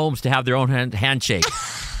Brittany Holmes to have their own handshake.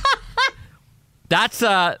 That's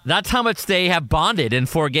how much they have bonded in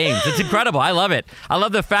 4 games. It's incredible. I love it. I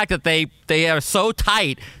love the fact that they are so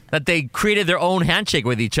tight that they created their own handshake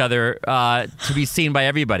with each other to be seen by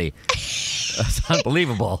everybody. That's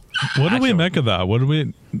unbelievable. What do we make of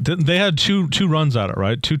that? They had two runs at it,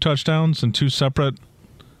 right? 2 touchdowns and 2 separate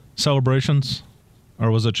celebrations,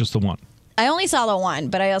 or was it just the one? I only saw the one,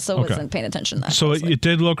 but I also wasn't paying attention. So it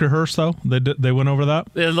did look rehearsed, though? They went over that?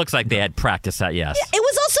 It looks like they had practiced that, yes. It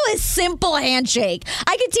was also a simple handshake.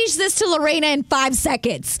 I could teach this to Lorena in 5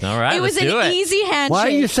 seconds. All right, it was an easy handshake. Why are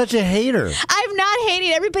you such a hater? I'm not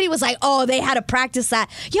hating. Everybody was like, oh, they had to practice that.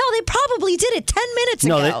 Yo, they probably did it 10 minutes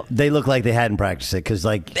ago. No, they look like they hadn't practiced it because,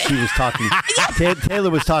 like, she was talking. Taylor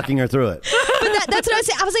was talking her through it. But that's what I was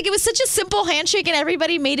saying. I was like, it was such a simple handshake, and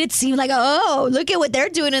everybody made it seem like, oh, look at what they're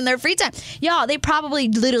doing in their free time. Y'all, they probably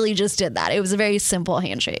literally just did that. It was a very simple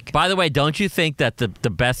handshake. By the way, don't you think that the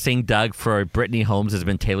best thing, Doug, for Brittany Holmes has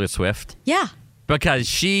been Taylor Swift? Yeah. Because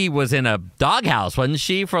she was in a doghouse, wasn't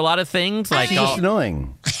she, for a lot of things? She's just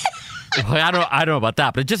annoying. I don't know about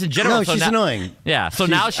that, but just in general. No, she's annoying. Yeah. So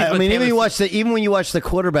now she's. I mean, even when you watch the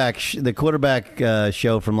quarterback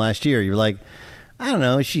show from last year, you're like, I don't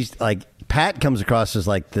know. She's like, Pat comes across as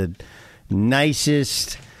like the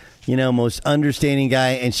nicest, most understanding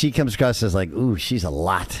guy, and she comes across as like, ooh, she's a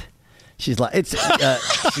lot. She's like,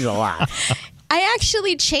 she's a lot. I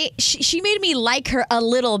actually she made me like her a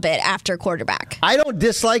little bit after quarterback. I don't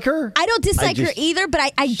dislike her. I don't dislike her either,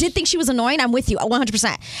 but I did think she was annoying. I'm with you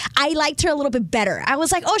 100%. I liked her a little bit better. I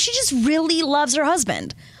was like, oh, she just really loves her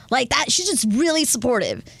husband. Like that. She's just really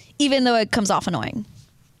supportive, even though it comes off annoying.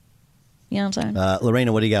 You know what I'm saying?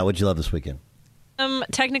 Lorena, what do you got? What'd you love this weekend?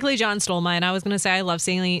 Technically, John stole mine. I was going to say I love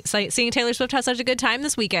seeing Taylor Swift have such a good time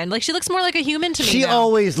this weekend. Like, she looks more like a human to me. She now.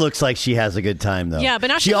 always looks like she has a good time, though. Yeah, but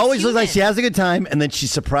now she always looks like she has a good time, and then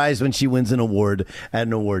she's surprised when she wins an award at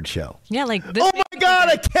an award show. Yeah, like this. Oh my God!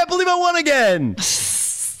 I can't believe I won again.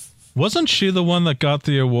 Wasn't she the one that got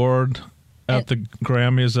the award at the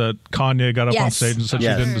Grammys that Kanye got up on stage and said she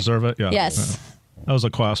didn't deserve it? Yeah. Yes. Yeah. That was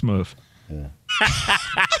a class move. Yeah.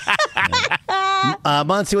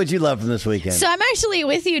 Monty, what'd you love from this weekend? So I'm actually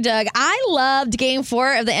with you, Doug. I loved Game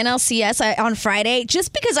 4 of the NLCS on Friday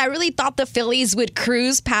just because I really thought the Phillies would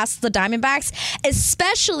cruise past the Diamondbacks,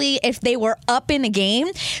 especially if they were up in the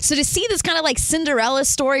game. So to see this kind of like Cinderella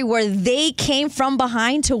story where they came from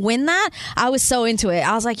behind to win that, I was so into it.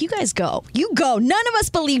 I was like, you guys go. You go. None of us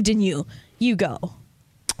believed in you. You go.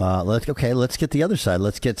 Let's get the other side.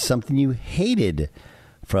 Let's get something you hated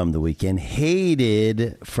from the weekend.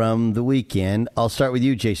 I'll start with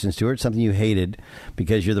you, Jason Stewart. Something you hated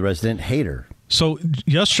because you're the resident hater. So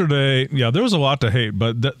yesterday, there was a lot to hate,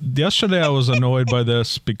 but yesterday I was annoyed by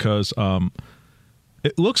this because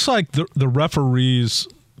it looks like the referees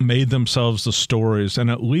made themselves the stories in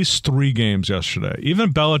at least 3 games yesterday.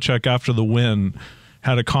 Even Belichick, after the win,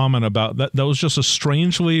 had a comment about that. That was just a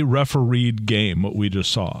strangely refereed game, what we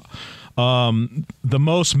just saw. The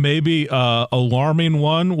most maybe alarming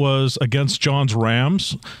one was against John's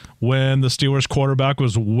Rams when the Steelers quarterback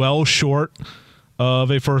was well short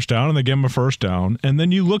of a first down, and they gave him a first down. And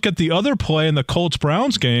then you look at the other play in the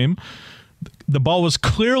Colts-Browns game, the ball was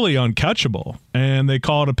clearly uncatchable, and they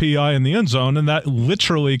called a PI in the end zone, and that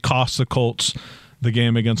literally cost the Colts the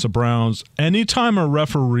game against the Browns. Anytime a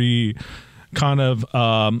referee kind of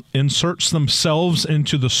inserts themselves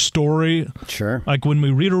into the story. Sure. Like when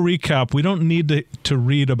we read a recap, we don't need to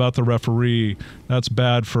read about the referee. That's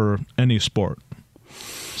bad for any sport.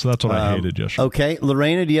 So that's what I hated yesterday. Okay.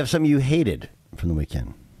 Lorena, do you have something you hated from the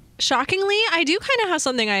weekend? Shockingly, I do kind of have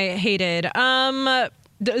something I hated.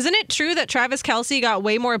 Isn't it true that Travis Kelce got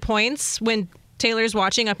way more points when Taylor's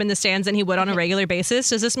watching up in the stands than he would on a regular basis?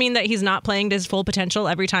 Does this mean that he's not playing to his full potential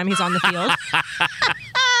every time he's on the field?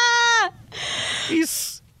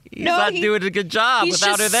 He's not doing a good job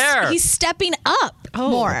without her there. He's stepping up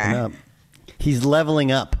more. He's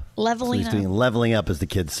leveling up. Leveling up. He's doing leveling up, as the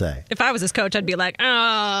kids say. If I was his coach, I'd be like,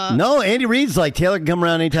 No, Andy Reid's like, Taylor can come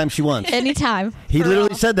around anytime she wants. Anytime. He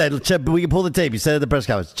literally said that. We can pull the tape. He said it at the press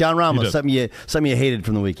conference. John Ramos, something you hated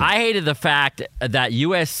from the weekend. I hated the fact that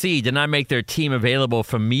USC did not make their team available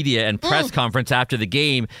for media and press conference after the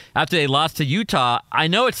game, after they lost to Utah. I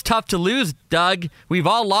know it's tough to lose, Doug. We've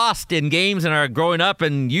all lost in games in our growing up,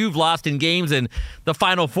 and you've lost in games in the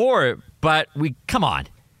Final Four. But come on.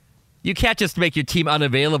 You can't just make your team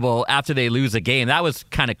unavailable after they lose a game. That was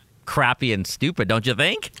kind of crappy and stupid, don't you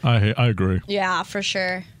think? I agree. Yeah, for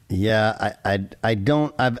sure. Yeah, I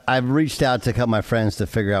don't. I've reached out to a couple of my friends to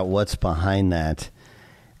figure out what's behind that,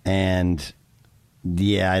 and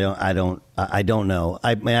yeah, I don't know.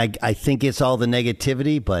 I mean, I think it's all the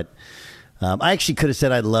negativity, but I actually could have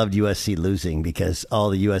said I loved USC losing because all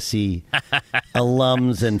the USC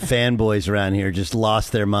alums and fanboys around here just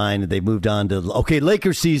lost their mind. They moved on to, okay,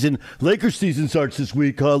 Lakers season. Lakers season starts this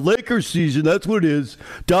week, huh? Lakers season, that's what it is.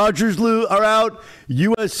 Dodgers are out.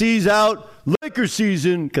 USC's out. Lakers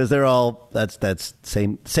season, because they're all, that's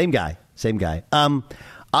same guy.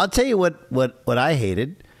 I'll tell you what I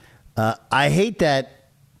hated. I hate that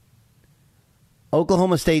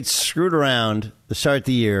Oklahoma State screwed around to start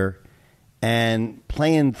the year and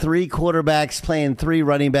playing 3 quarterbacks, playing 3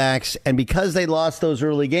 running backs. And because they lost those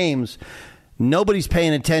early games, nobody's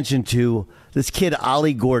paying attention to this kid,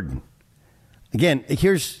 Ollie Gordon. Again,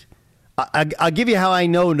 I'll give you how I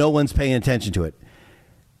know no one's paying attention to it.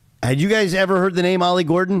 Had you guys ever heard the name Ollie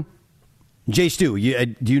Gordon? Jay Stu,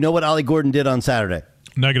 do you know what Ollie Gordon did on Saturday?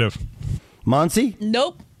 Negative. Monty?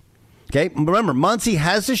 Nope. Okay, remember, Monty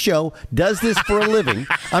has a show, does this for a living.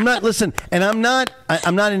 I'm not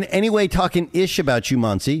in any way talking ish about you,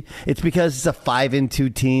 Monty. It's because it's a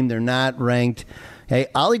 5-2 team. They're not ranked. Okay,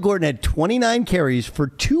 Ollie Gordon had 29 carries for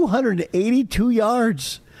 282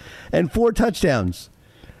 yards and 4 touchdowns.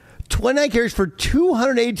 29 carries for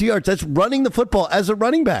 282 yards. That's running the football as a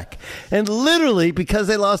running back. And literally, because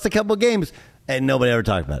they lost a couple games, and nobody ever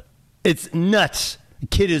talked about it. It's nuts. The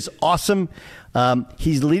kid is awesome.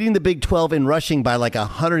 He's leading the Big 12 in rushing by like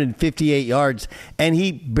 158 yards, and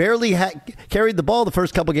he barely carried the ball the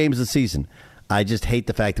first couple games of the season. I just hate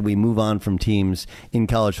the fact that we move on from teams in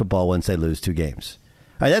college football once they lose 2 games.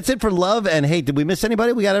 All right, that's it for love and hate. Did we miss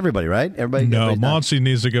anybody? We got everybody, right? Everybody. No, Monty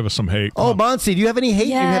needs to give us some hate. Oh, Monty, do you have any hate?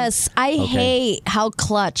 Yes, I hate how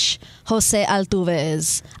clutch Jose Altuve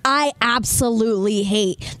is. I absolutely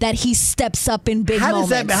hate that he steps up in big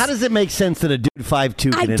moments. How does it make sense that a dude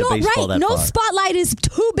 5'2" can hit a baseball that no far? spotlight is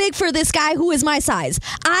too big for this guy who is my size.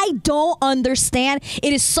 I don't understand.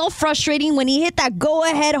 It is so frustrating when he hit that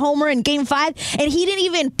go-ahead homer in Game 5, and he didn't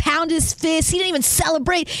even pound his fist. He didn't even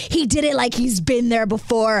celebrate. He did it like he's been there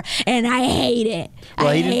before, and I hate it.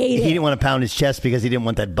 Well, he didn't want to pound his chest because he didn't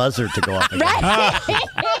want that buzzer to go off again.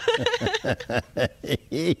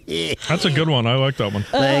 That's a good one. I like that one.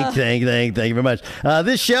 Thank you very much.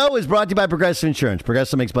 This show is brought to you by Progressive Insurance.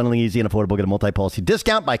 Progressive makes bundling easy and affordable. Get a multi-policy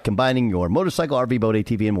discount by combining your motorcycle, RV, boat,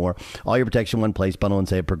 ATV, and more. All your protection in one place. Bundle and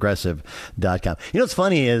save at Progressive.com. You know what's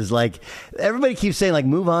funny is, like, everybody keeps saying, like,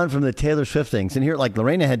 move on from the Taylor Swift things. And here, like,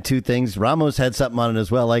 Lorena had 2 things. Ramos had something on it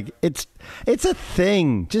as well. Like, it's a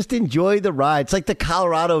thing. Just enjoy the ride. It's like the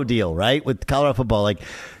Colorado deal, right? With Colorado football. Like,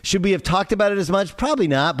 should we have talked about it as much? Probably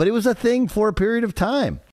not, but it was a thing for a period of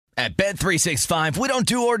time. At Bet365, we don't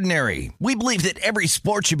do ordinary. We believe that every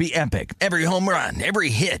sport should be epic. Every home run, every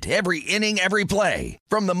hit, every inning, every play.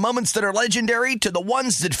 From the moments that are legendary to the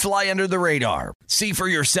ones that fly under the radar. See for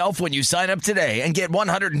yourself when you sign up today and get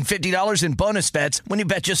 $150 in bonus bets when you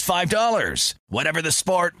bet just $5. Whatever the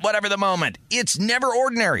sport, whatever the moment, it's never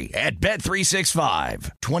ordinary at Bet365.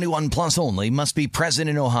 21 plus only. Must be present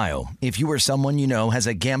in Ohio. If you or someone you know has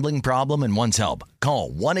a gambling problem and wants help,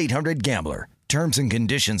 call 1-800-GAMBLER. Terms and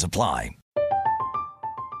conditions apply.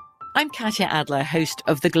 I'm Katya Adler, host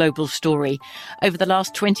of The Global Story. Over the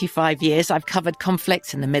last 25 years, I've covered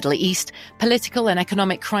conflicts in the Middle East, political and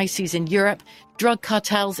economic crises in Europe, drug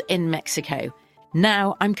cartels in Mexico.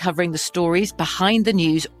 Now I'm covering the stories behind the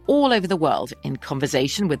news all over the world in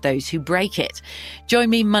conversation with those who break it. Join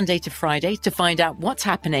me Monday to Friday to find out what's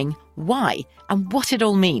happening, why, and what it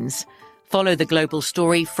all means. Follow The Global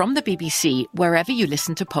Story from the BBC wherever you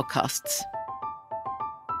listen to podcasts.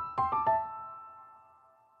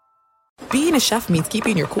 Being a chef means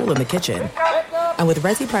keeping your cool in the kitchen. And with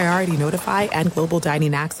Resi Priority Notify and Global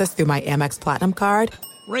Dining Access through my Amex Platinum card,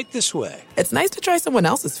 right this way. It's nice to try someone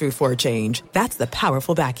else's food for a change. That's the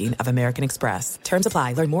powerful backing of American Express. Terms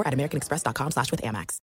apply. Learn more at americanexpress.com/withAmex.